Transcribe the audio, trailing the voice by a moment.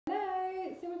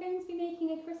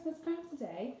Christmas craft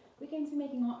today. We're going to be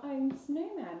making our own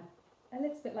snowman, a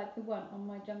little bit like the one on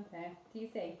my jumper. Do you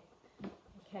see?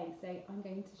 Okay, so I'm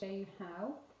going to show you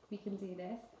how we can do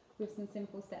this with some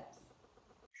simple steps.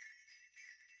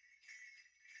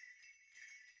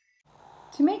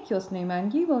 To make your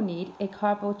snowman, you will need a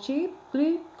cardboard tube,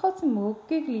 glue, cotton wool,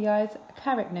 googly eyes, a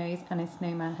carrot nose and a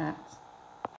snowman hat.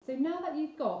 So now that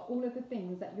you've got all of the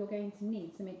things that you're going to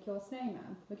need to make your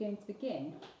snowman, we're going to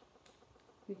begin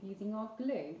with using our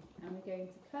glue, and we're going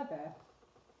to cover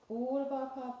all of our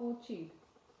cardboard tube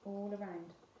all around.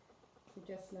 So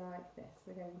just like this,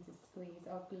 we're going to squeeze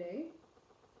our glue.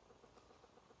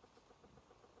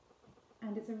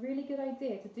 And it's a really good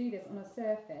idea to do this on a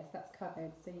surface that's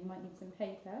covered, so you might need some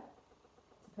paper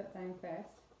to put down first,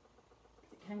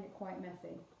 because it can get quite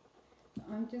messy. So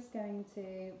I'm just going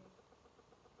to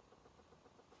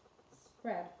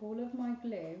spread all of my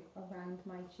glue around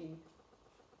my tube.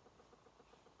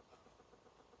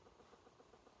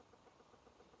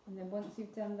 And then once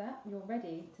you've done that, you're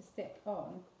ready to stick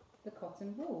on the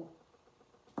cotton wool.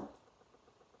 So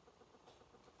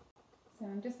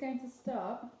I'm just going to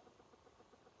start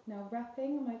now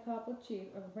wrapping my cardboard tube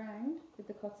around with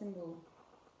the cotton wool.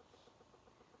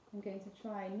 I'm going to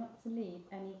try not to leave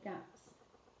any gaps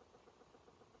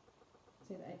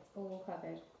so that it's all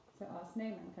covered, so our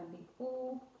snowman can be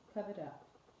all covered up.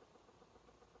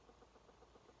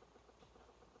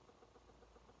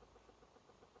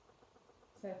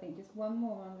 So I think just one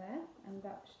more on there and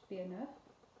that should be enough.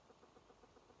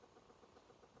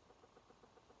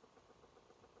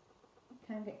 It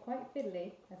can get quite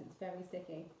fiddly as it's very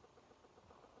sticky.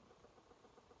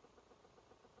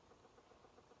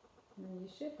 And then you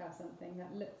should have something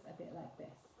that looks a bit like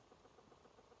this.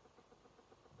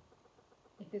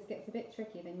 If this gets a bit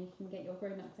tricky, then you can get your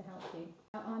grown-up to help you.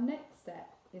 Now our next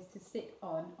step is to stick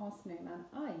on our snowman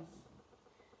eyes.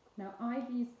 Now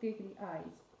I've used googly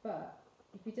eyes, but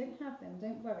if you don't have them,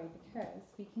 don't worry, because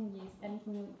we can use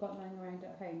anything that we've got lying around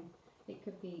at home. It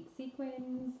could be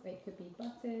sequins, or it could be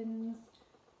buttons.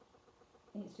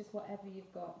 It's just whatever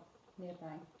you've got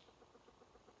nearby.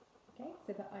 Okay,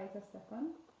 so the eyes are stuck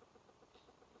on.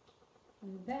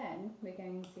 And then we're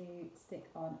going to stick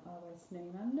on our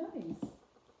snowman nose.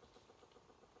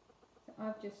 So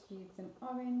I've just used some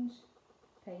orange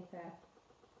paper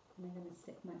and I'm going to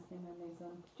stick my snowman nose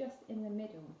on just in the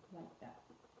middle like that.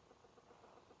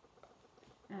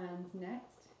 And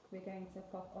next we're going to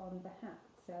pop on the hat.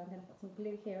 So I'm going to put some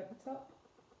glue here at the top.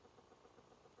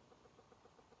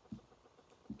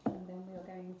 And then we're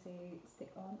going to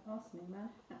stick on our snowman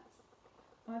hat.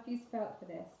 I've used felt for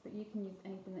this, but you can use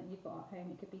anything that you've got at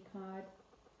home. It could be card.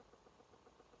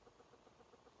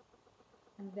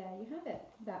 And there you have it.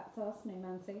 That's our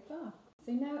snowman so far.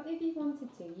 So now if you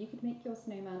wanted to, you could make your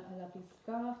snowman a lovely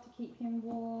scarf to keep him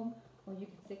warm, or you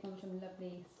could stick on some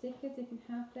lovely stickers if you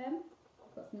have them.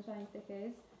 I've got some shiny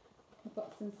stickers. I've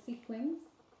got some sequins,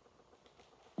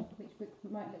 which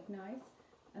might look nice.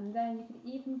 And then you could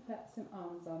even put some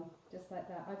arms on, just like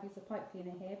that. I've used a pipe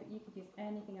cleaner here, but you could use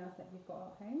anything else that you've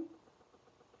got at home.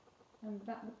 And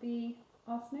that would be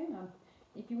our snowman.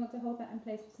 If you want to hold that in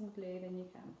place with some glue, then you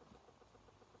can.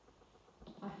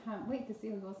 I can't wait to see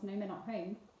all your snowmen at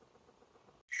home.